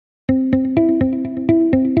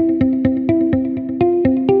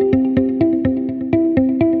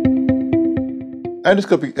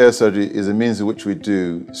Endoscopic ear surgery is a means in which we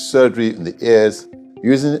do surgery in the ears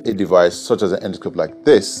using a device such as an endoscope like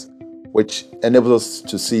this, which enables us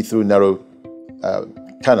to see through narrow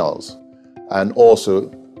canals and also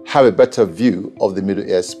have a better view of the middle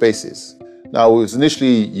ear spaces. Now, it was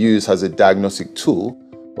initially used as a diagnostic tool,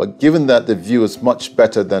 but given that the view is much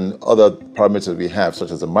better than other parameters we have,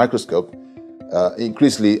 such as a microscope,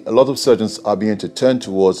 increasingly a lot of surgeons are beginning to turn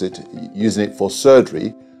towards it, using it for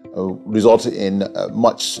surgery, resulting in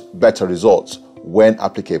much better results when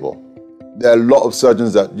applicable. There are a lot of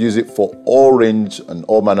surgeons that use it for all range and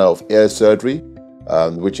all manner of ear surgery,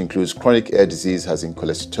 which includes chronic ear disease, as in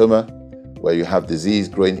cholesteatoma, where you have disease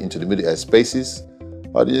growing into the middle ear spaces.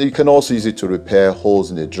 But you can also use it to repair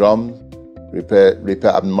holes in the drum, repair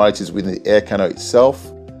abnormalities within the ear canal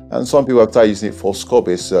itself, and some people have started using it for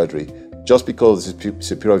skull-based surgery, just because of the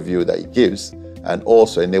superior view that it gives, and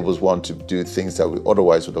also enables one to do things that we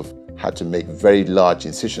otherwise would have had to make very large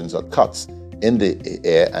incisions or cuts in the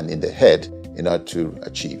ear and in the head in order to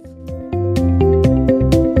achieve.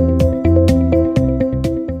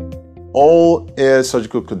 All ear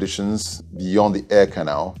surgical conditions beyond the ear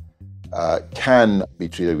canal can be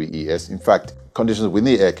treated with EES. In fact, conditions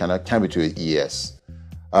within the ear canal can be treated with EES.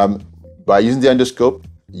 By using the endoscope,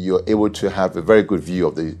 you're able to have a very good view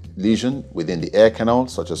of the lesion within the ear canal,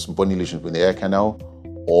 such as bony lesions within the ear canal,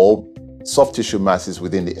 or soft tissue masses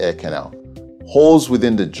within the ear canal. Holes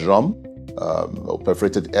within the drum, or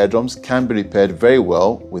perforated eardrums, can be repaired very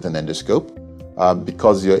well with an endoscope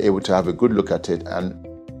because you're able to have a good look at it and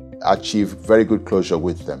achieve very good closure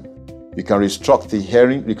with them. You can reconstruct the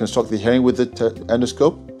hearing with the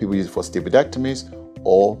endoscope. People use it for stapedectomies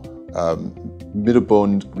or middle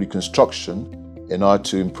bone reconstruction in order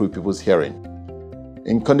to improve people's hearing.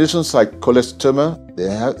 In conditions like cholesteatoma,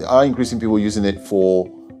 there are increasing people using it for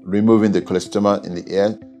removing the cholesteatoma in the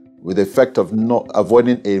ear, with the effect of not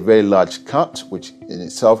avoiding a very large cut, which in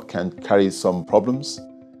itself can carry some problems,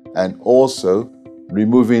 and also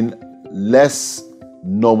removing less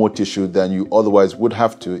normal tissue than you otherwise would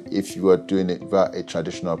have to if you were doing it via a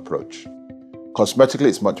traditional approach. Cosmetically,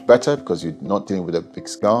 it's much better because you're not dealing with a big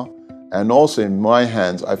scar. And also in my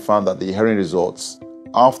hands, I found that the hearing results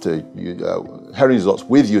with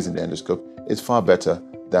using the endoscope is far better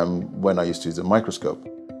than when I used to use a microscope.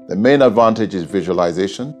 The main advantage is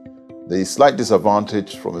visualization. The slight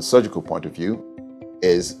disadvantage from a surgical point of view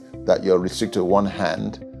is that you're restricted to one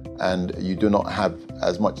hand and you do not have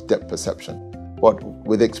as much depth perception. But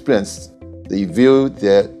with experience, the view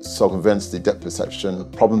there circumvents the depth perception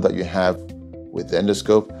problem that you have with the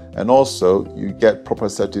endoscope, and also you get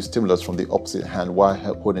proprioceptive stimulus from the opposite hand while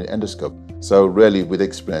holding the endoscope. So really, with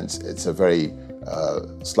experience, it's a very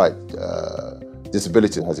slight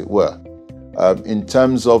disability, as it were. In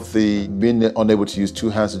terms of the being unable to use two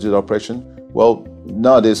hands to do the operation, well,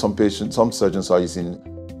 nowadays some surgeons are using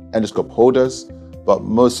endoscope holders, but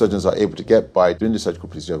most surgeons are able to get by doing the surgical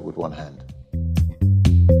procedure with one hand.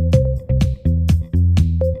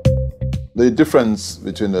 The difference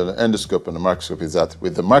between an endoscope and a microscope is that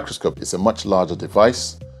with the microscope, it's a much larger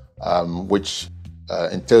device, which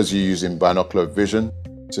entails you using binocular vision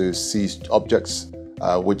to see objects,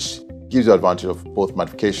 which gives you the advantage of both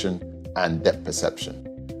magnification and depth perception.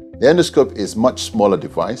 The endoscope is a much smaller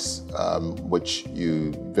device, which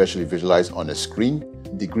you virtually visualize on a screen.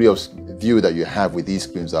 The degree of view that you have with these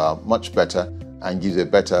screens are much better and gives you a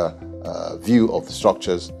better view of the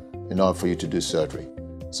structures in order for you to do surgery.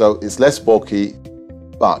 So it's less bulky,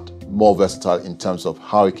 but more versatile in terms of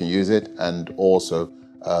how you can use it, and also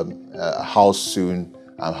how soon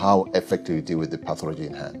and how effectively you deal with the pathology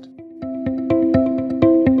in hand.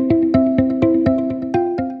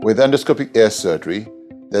 With endoscopic ear surgery,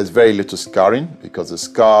 there's very little scarring because the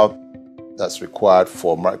scar that's required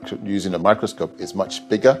for using a microscope is much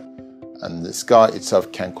bigger, and the scar itself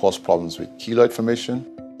can cause problems with keloid formation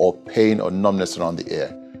or pain or numbness around the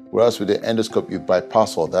ear. Whereas with the endoscope, you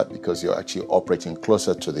bypass all that because you're actually operating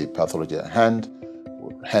closer to the pathology at hand,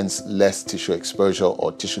 hence less tissue exposure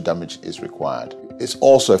or tissue damage is required. It's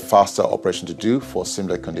also a faster operation to do for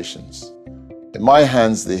similar conditions. In my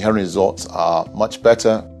hands, the hearing results are much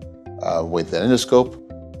better with the endoscope.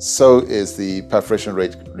 So is the perforation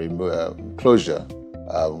rate closure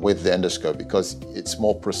with the endoscope because it's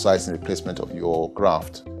more precise in the placement of your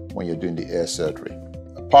graft when you're doing the ear surgery.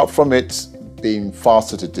 Apart from it being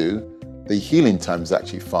faster to do, the healing time is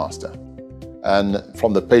actually faster. And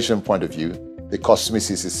from the patient point of view, the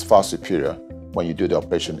cosmesis is far superior when you do the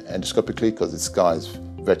operation endoscopically because the scar is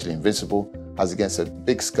virtually invincible, as against a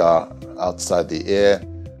big scar outside the ear,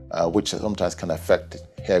 which sometimes can affect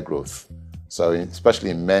hair growth. So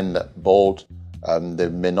especially in men that bald, they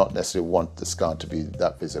may not necessarily want the scar to be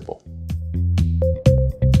that visible.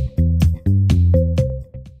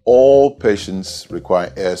 All patients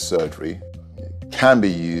requiring ear surgery can be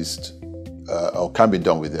used or can be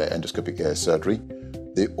done with endoscopic ear surgery.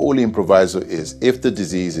 The only improviso is if the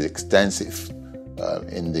disease is extensive,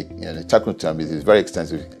 in the technical term, it is very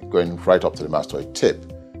extensive, going right up to the mastoid tip,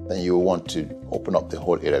 then you will want to open up the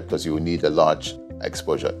whole area because you will need a large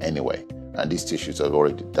exposure anyway, and these tissues are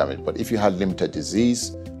already damaged. But if you had limited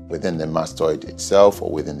disease within the mastoid itself,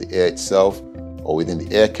 or within the ear itself, or within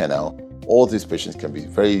the ear canal, all these patients can be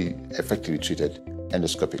very effectively treated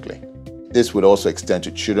endoscopically. This would also extend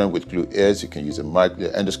to children with glue ears. You can use an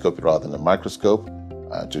endoscope rather than a microscope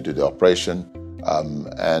to do the operation,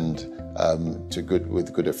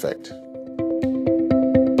 with good effect.